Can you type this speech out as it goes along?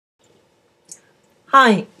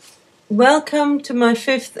Hi, welcome to my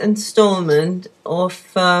fifth installment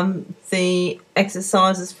of the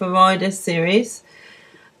Exercises for Riders series.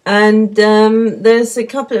 And there's a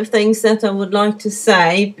couple of things that I would like to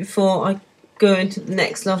say before I go into the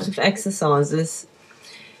next lot of exercises.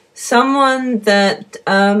 Someone that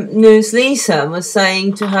knows Lisa was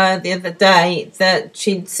saying to her the other day that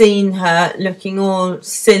she'd seen her looking all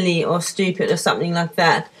silly or stupid or something like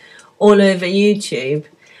that all over YouTube.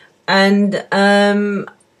 And I'm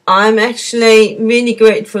actually really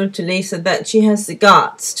grateful to Lisa that she has the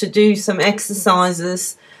guts to do some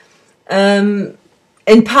exercises in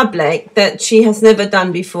public that she has never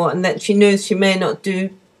done before, and that she knows she may not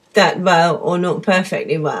do that well or not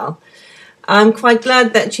perfectly well. I'm quite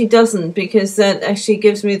glad that she doesn't, because that actually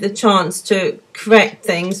gives me the chance to correct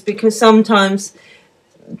things, because sometimes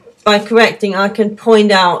by correcting I can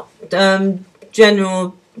point out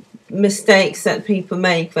general mistakes that people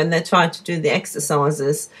make when they try to do the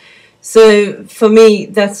exercises. So for me,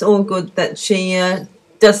 that's all good that she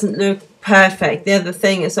doesn't look perfect. The other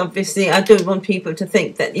thing is, obviously, I don't want people to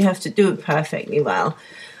think that you have to do it perfectly well.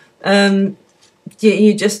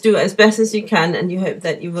 You just do it as best as you can, and you hope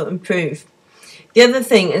that you will improve. The other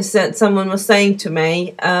thing is that someone was saying to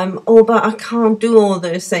me, oh, but I can't do all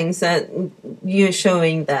those things that you're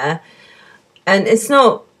showing there. And it's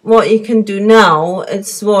not what you can do now,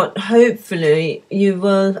 it's what hopefully you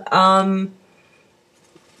will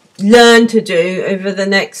learn to do over the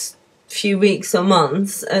next few weeks or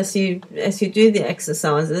months as you do the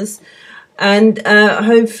exercises. And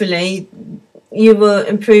hopefully you will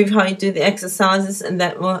improve how you do the exercises, and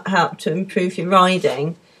that will help to improve your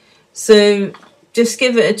riding. So just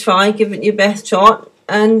give it a try, give it your best shot,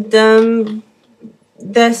 and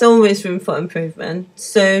there's always room for improvement,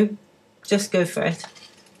 so just go for it.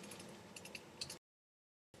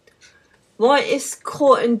 Why is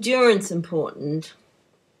core endurance important?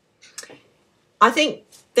 I think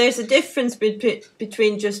there's a difference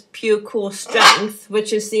between just pure core strength,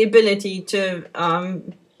 which is the ability to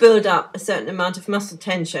build up a certain amount of muscle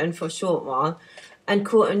tension for a short while, and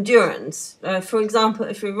core endurance. For example,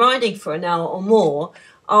 if we're riding for an hour or more,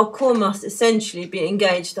 our core must essentially be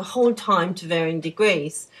engaged the whole time to varying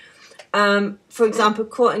degrees. For example,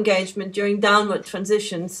 core engagement during downward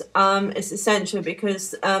transitions is essential,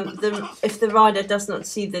 because if the rider does not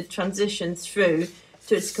see the transition through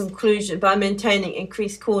to its conclusion by maintaining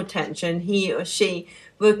increased core tension, he or she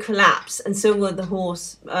will collapse, and so will the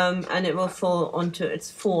horse, and it will fall onto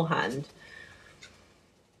its forehand.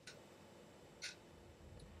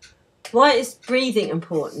 Why is breathing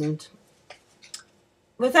important?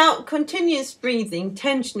 Without continuous breathing,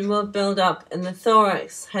 tension will build up in the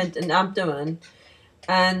thorax, head and abdomen,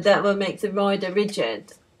 and that will make the rider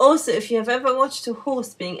rigid. Also, if you have ever watched a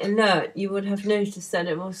horse being alert, you would have noticed that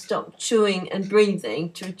it will stop chewing and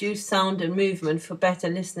breathing to reduce sound and movement for better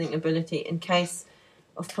listening ability in case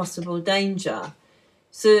of possible danger.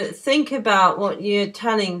 So think about what you're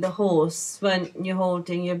telling the horse when you're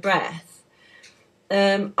holding your breath.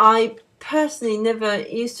 I personally never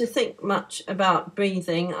used to think much about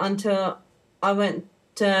breathing until I went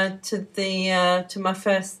to my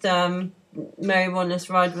first Mary Wallace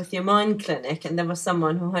Ride With Your Mind clinic, and there was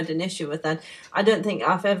someone who had an issue with that. I don't think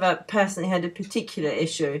I've ever personally had a particular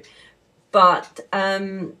issue, but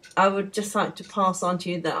I would just like to pass on to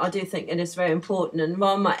you that I do think it is very important. And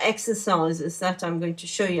while my exercises that I'm going to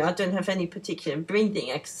show you, I don't have any particular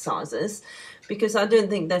breathing exercises, because I don't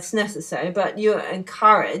think that's necessary, but you're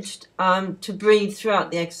encouraged to breathe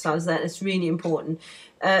throughout the exercise. That is really important,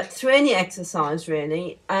 through any exercise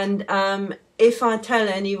really. And if I tell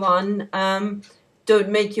anyone, don't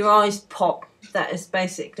make your eyes pop, that is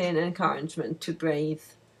basically an encouragement to breathe.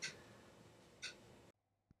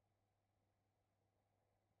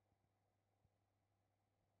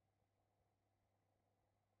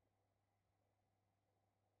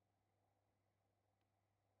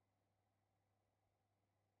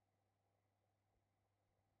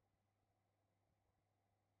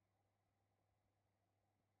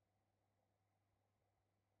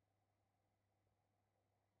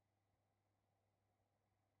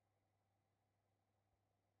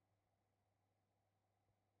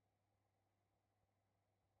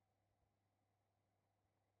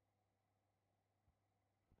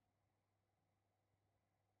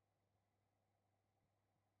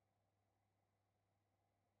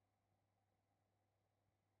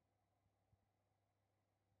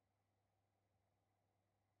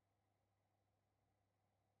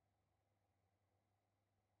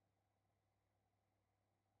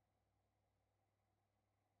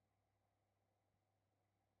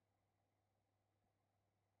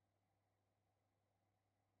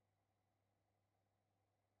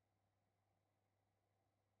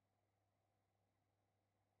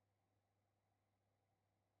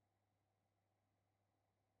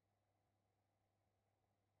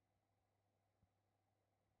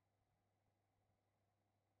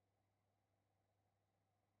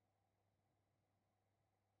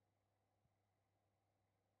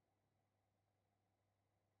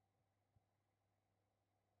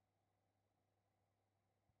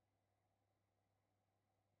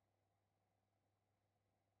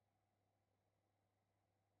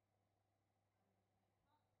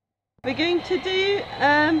 We're going to do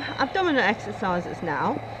abdominal exercises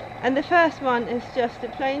now, and the first one is just a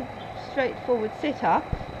plain straightforward sit-up.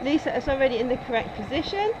 Lisa is already in the correct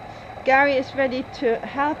position. Gary is ready to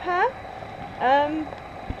help her.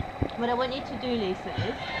 What I want you to do, Lisa,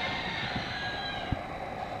 is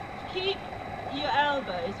keep your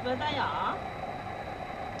elbows where they are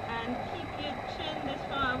and keep your chin this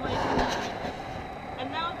far away from the feet. And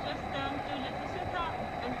now just do a little sit-up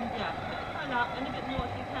and pull up and a bit more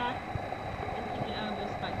if you can. And keep your elbows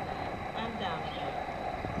back there and down again.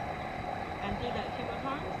 And do that a few more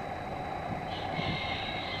times.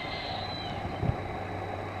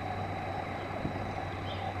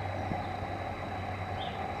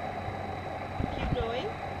 Keep going.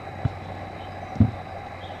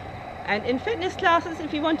 And in fitness classes,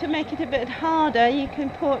 if you want to make it a bit harder, you can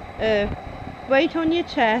put a weight on your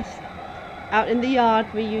chest. Out in the yard,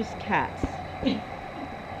 we use cats. Thank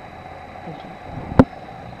you.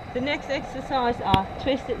 The next exercise are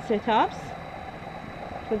twisted sit-ups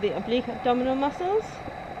for the oblique abdominal muscles.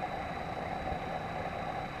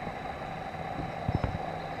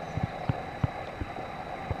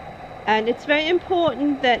 And it's very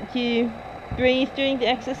important that you breathe during the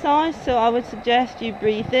exercise, so I would suggest you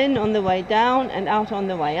breathe in on the way down and out on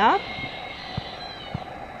the way up.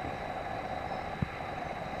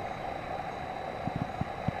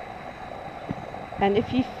 And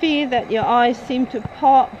if you feel that your eyes seem to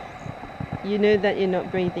pop, you know that you're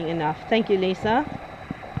not breathing enough. Thank you, Lisa.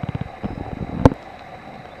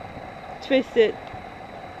 Twisted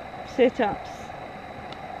sit-ups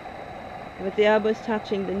with the elbows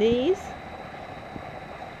touching the knees.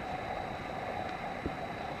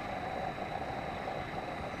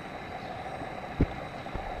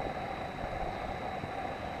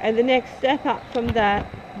 And the next step up from that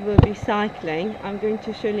will be cycling. I'm going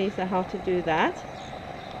to show Lisa how to do that.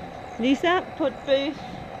 Lisa, put both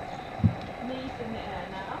knees in the air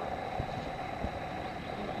now.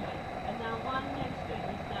 Okay. And now one leg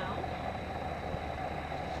straightens down.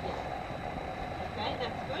 Yeah. Okay,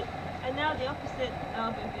 that's good. And now the opposite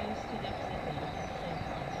elbow goes to the opposite knee at the same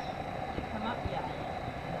time. You come up, yeah.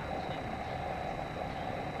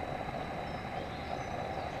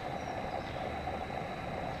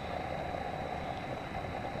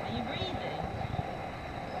 Are you breathing?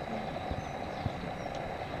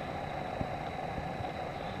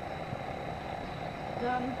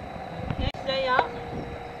 Done. Okay, stay up.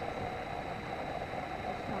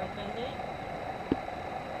 Side bending.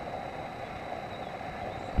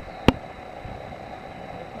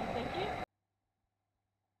 Okay, thank you.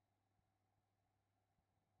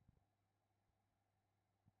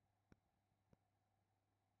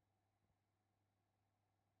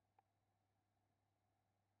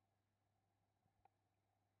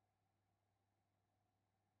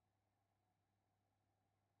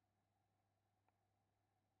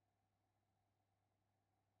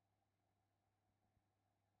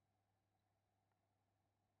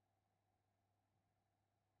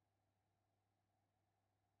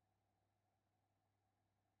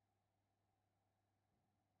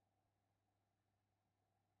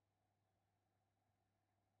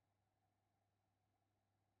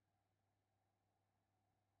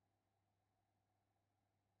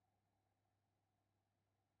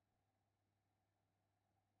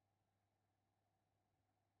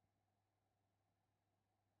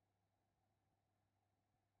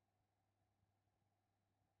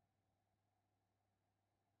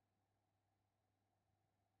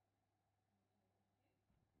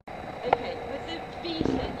 Okay, with the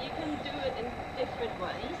V-sit, you can do it in different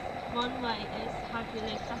ways. One way is have your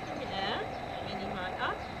legs up in the air, leaning right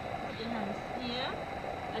up, put your hands here,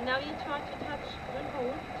 and now you try to touch, don't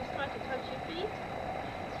hold, just try to touch your feet,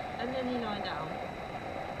 and then you lie down.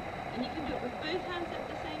 And you can do it with both hands at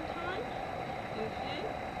the same time, okay?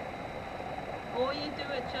 Or you do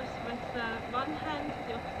it just with one hand to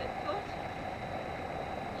the opposite foot.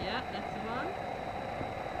 Yeah, that's the one.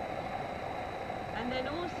 And then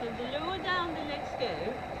also, the lower down the legs go,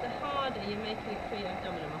 the harder you're making it for your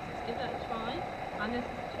abdominal muscles. Give that a try, unless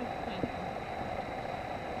it's too painful.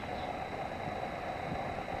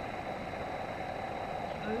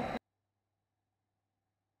 Okay.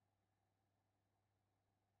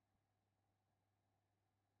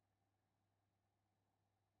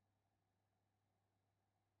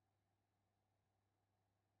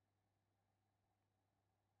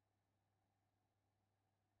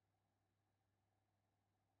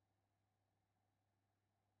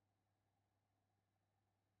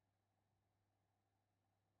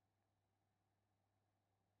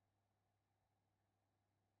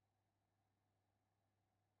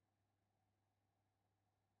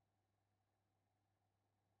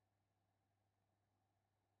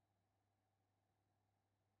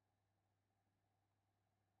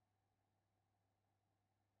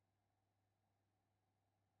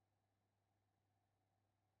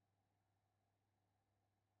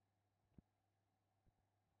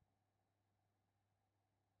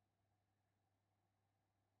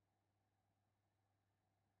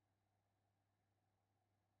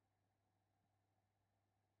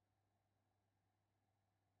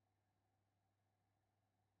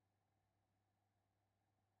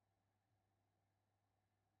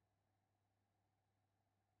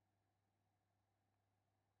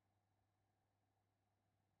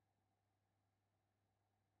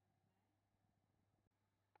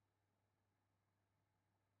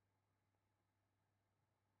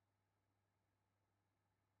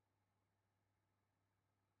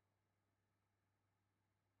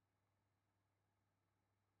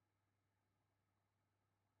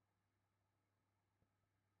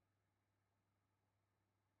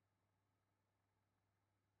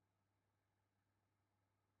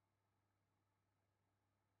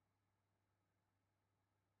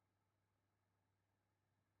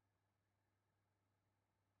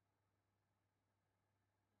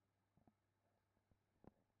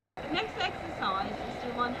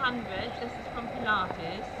 100. This is from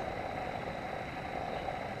Pilates.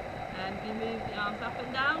 And we move the arms up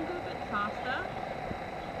and down, go a bit faster.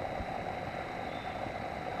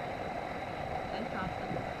 And faster.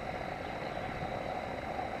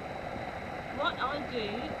 What I do,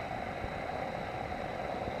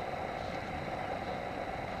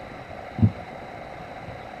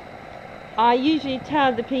 I usually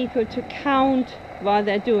tell the people to count while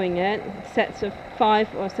they're doing it, sets of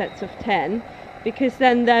 5 or sets of 10, because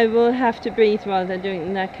then they will have to breathe while they're doing it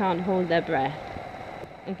and they can't hold their breath.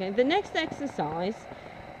 Okay, the next exercise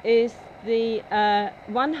is the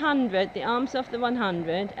 100, the arms of the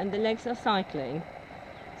 100, and the legs are cycling.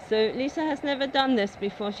 So Lisa has never done this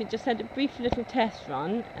before. She just had a brief little test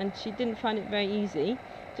run and she didn't find it very easy.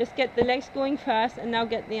 Just get the legs going first and now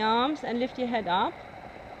get the arms and lift your head up.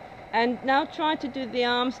 And now try to do the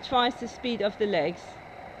arms twice the speed of the legs.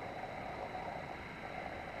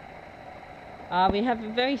 We have a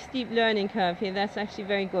very steep learning curve here. That's actually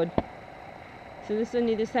very good. So this is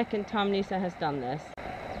only the second time Lisa has done this.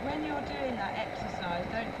 When you're doing that exercise,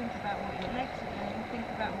 don't think about what your legs are doing, think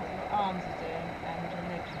about what your arms are doing, and your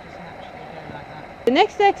legs will just naturally go like that. The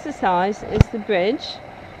next exercise is the bridge.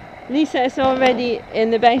 Lisa is already in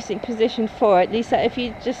the basic position for it. Lisa, if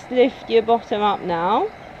you just lift your bottom up now,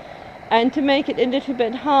 and to make it a little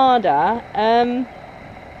bit harder,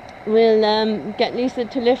 we'll get Lisa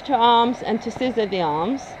to lift her arms and to scissor the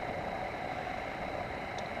arms.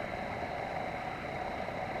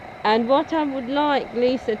 And what I would like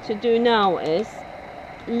Lisa to do now is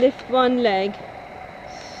lift one leg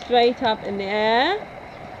straight up in the air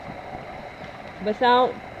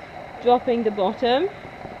without dropping the bottom. Okay,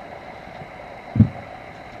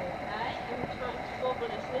 and we're trying to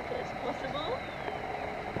wobble as little as possible.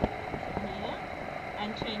 Here,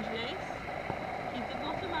 and change legs. Keep the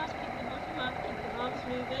bottom up, keep the bottom up, keep the arms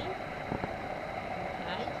moving.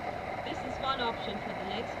 Okay, this is one option for the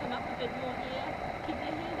legs. Come up a bit more here. Keep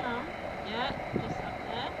your heel down. Yeah, just up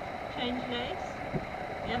there. Change legs.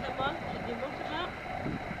 The other one, keep your bottom up.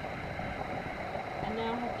 And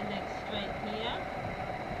now have the legs straight here.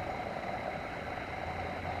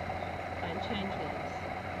 And change legs.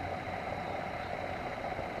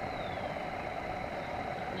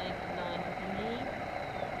 Leg in line with the knee.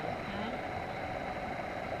 Okay.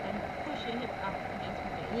 And push your hip up against the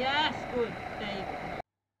knee. Yes, good. There you go.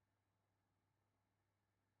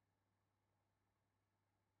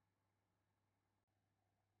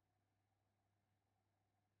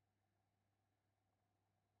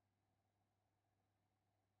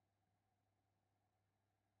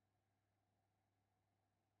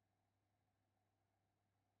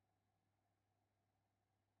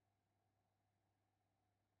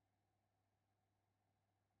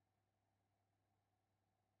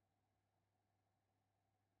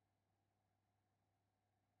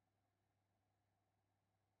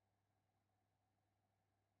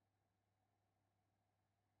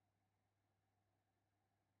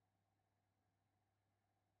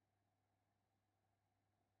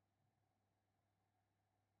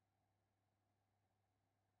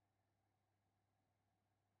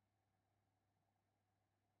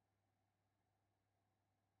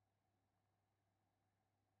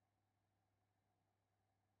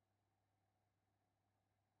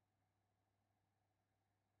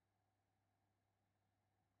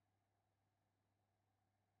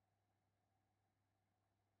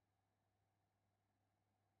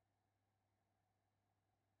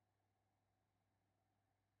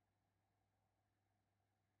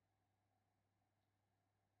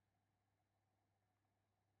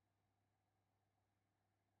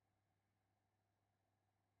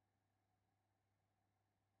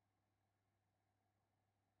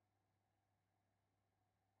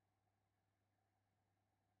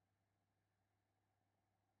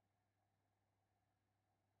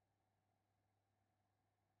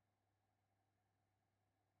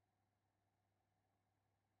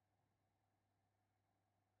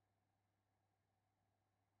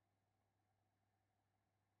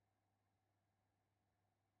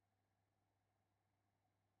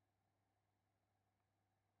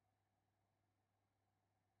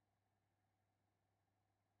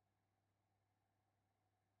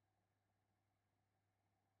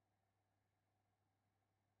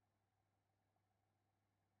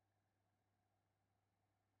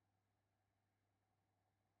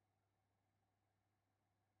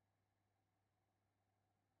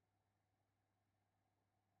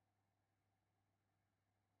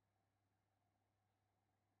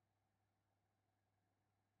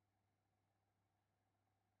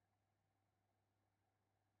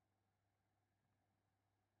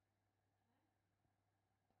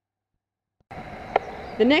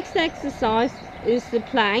 The next exercise is the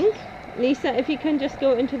plank. Lisa, if you can just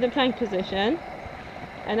go into the plank position.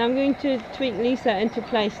 And I'm going to tweak Lisa into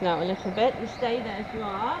place now a little bit. You stay there as you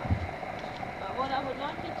are. But what I would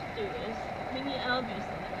like you to do is bring your elbows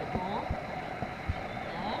a little bit more.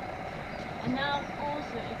 There. And now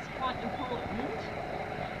also it's quite important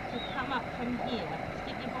to come up from here.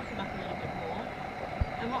 Stick your bottom up a little bit more.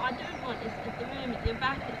 And what I don't want is at the moment your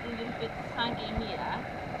back is a little bit sagging here.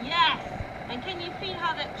 Yes! And can you feel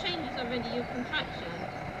how that changes already your contraction?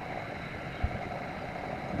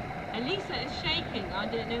 And Lisa is shaking. I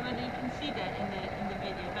don't know whether you can see that in the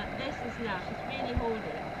video, but this is now, she's really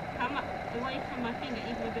holding. Come up away from my finger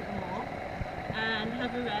even a bit more. And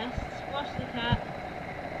have a rest. Wash the cat.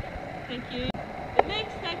 Thank you. The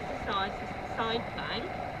next exercise is the side plank.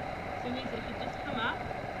 So Lisa, if you just come up.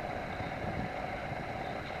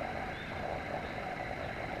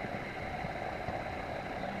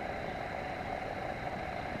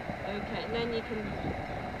 Okay, and then you can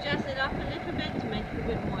adjust it up a little bit to make it a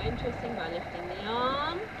bit more interesting by lifting the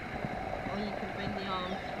arm. Or you can bring the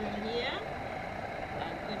arm through here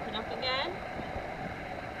and open up again.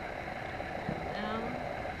 Down,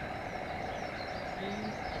 through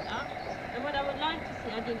and up. And what I would like to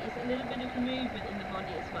see, I think, is a little bit of movement in the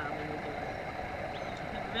body as well when you do it.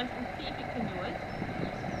 Have a rest and see if you can do it.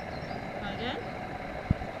 Try again.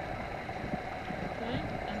 Okay,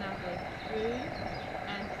 and now go through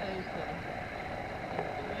and open. And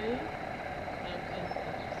through and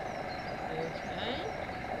open. Okay.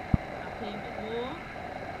 Up here a bit more.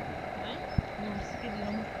 Okay.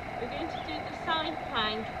 We're going to do the side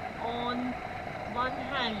plank on one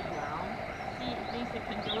hand now. See if Lisa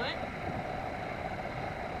can do it.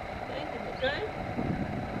 Okay, give it a go.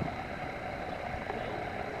 Okay.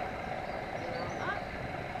 Now up.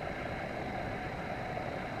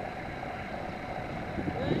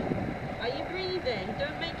 Good. Are you breathing?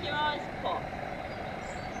 Don't make your eyes pop.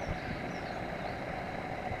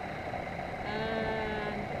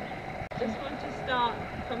 And just want to start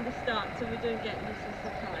from the start so we don't get Lisa so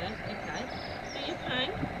tired. Okay. Do your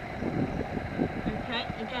plank. Okay,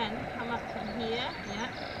 again, come up from here, yeah,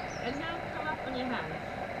 and now come up on your hands,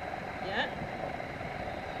 yeah,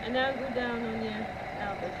 and now go down on your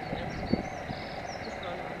elbows again, just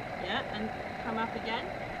one on, yeah, and come up again,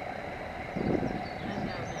 and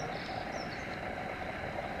down now,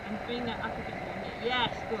 and bring that up a bit more here,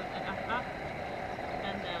 yes, good, and up,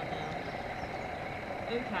 and down now,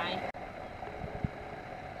 okay.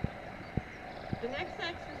 The next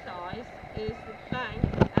exercise is the plank,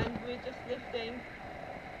 and we're just lifting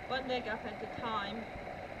one leg up at a time,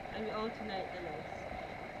 and we alternate the legs.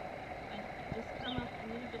 And just come up a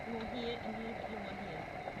little bit more here and a little bit more here.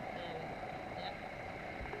 There we go. Yeah.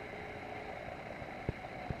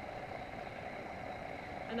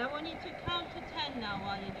 And I want you to count to 10 now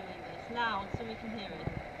while you're doing this, loud, so we can hear it.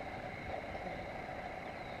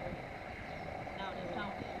 Loud and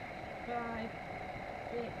count. 5,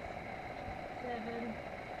 6, 7,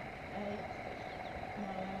 8,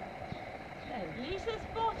 9, 10. Lisa's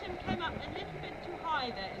bottom came up a little bit too high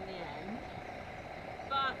there in the end,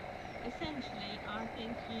 but essentially I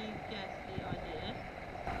think you get the idea.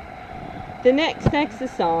 The next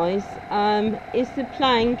exercise is the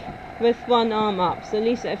plank with one arm up. So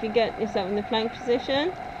Lisa, if you get yourself in the plank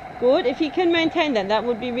position, good. If you can maintain that, that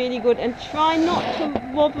would be really good, and try not to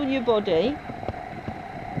wobble your body.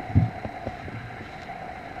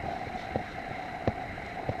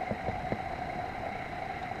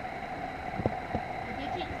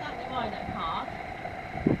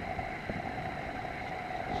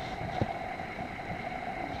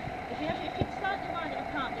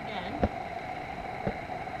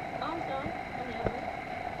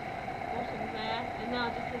 Now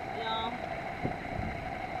just lift the arm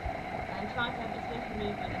and try to have as little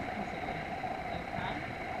movement as possible. Okay?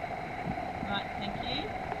 Right, thank you.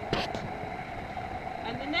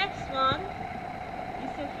 And the next one, you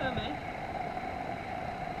still filming?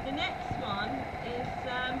 The next one is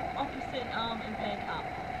opposite arm and leg up.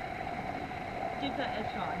 Give that a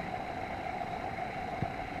try.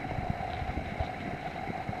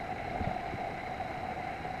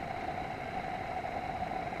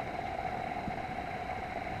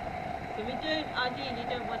 So we ideally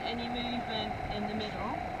don't want any movement in the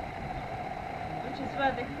middle, which is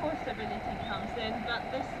where the core stability comes in, but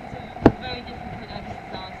this is a very difficult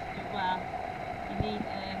exercise to do well. You need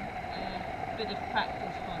a bit of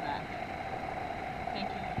practice for that.